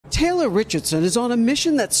Taylor Richardson is on a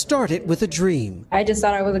mission that started with a dream. I just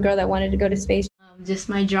thought I was a girl that wanted to go to space. Just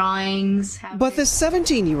my drawings. But this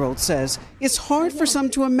 17-year-old says it's hard for some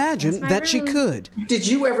to imagine that she could. Did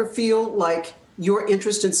you ever feel like your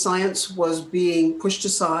interest in science was being pushed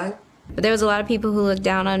aside? But there was a lot of people who looked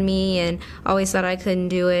down on me and always thought I couldn't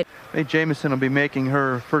do it. Mae Jemison will be making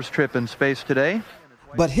her first trip in space today.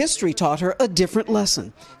 But history taught her a different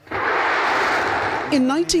lesson. In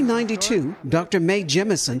 1992, Dr. Mae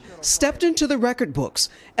Jemison stepped into the record books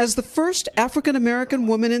as the first African-American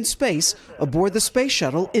woman in space aboard the space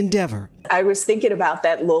shuttle Endeavour. I was thinking about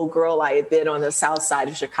that little girl I had been on the south side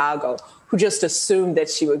of Chicago who just assumed that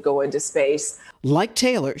she would go into space. Like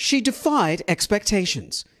Taylor, she defied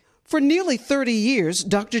expectations. For nearly 30 years,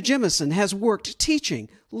 Dr. Jemison has worked teaching,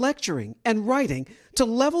 lecturing, and writing to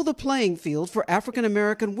level the playing field for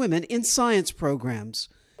African-American women in science programs.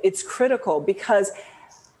 It's critical because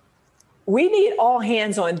we need all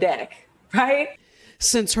hands on deck, right?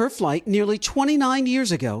 Since her flight nearly 29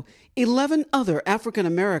 years ago, 11 other African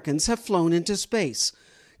Americans have flown into space.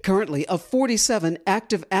 Currently, of 47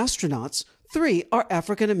 active astronauts, 3 are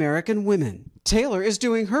African American women. Taylor is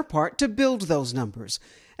doing her part to build those numbers.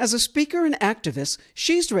 As a speaker and activist,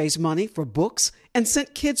 she's raised money for books and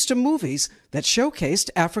sent kids to movies that showcased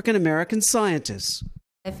African American scientists.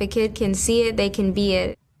 If a kid can see it, they can be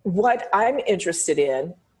it. What I'm interested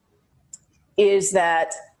in is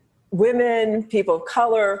that women, people of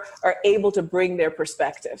color, are able to bring their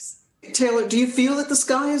perspectives. Taylor, do you feel that the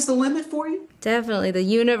sky is the limit for you? Definitely. The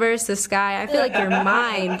universe, the sky. I feel like your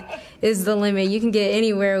mind is the limit. You can get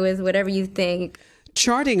anywhere with whatever you think.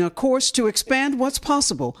 Charting a course to expand what's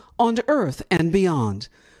possible onto Earth and beyond.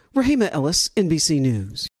 Rahima Ellis, NBC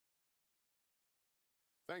News.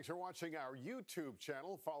 Thanks for watching our YouTube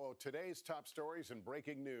channel. Follow today's top stories and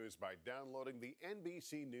breaking news by downloading the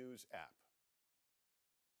NBC News app.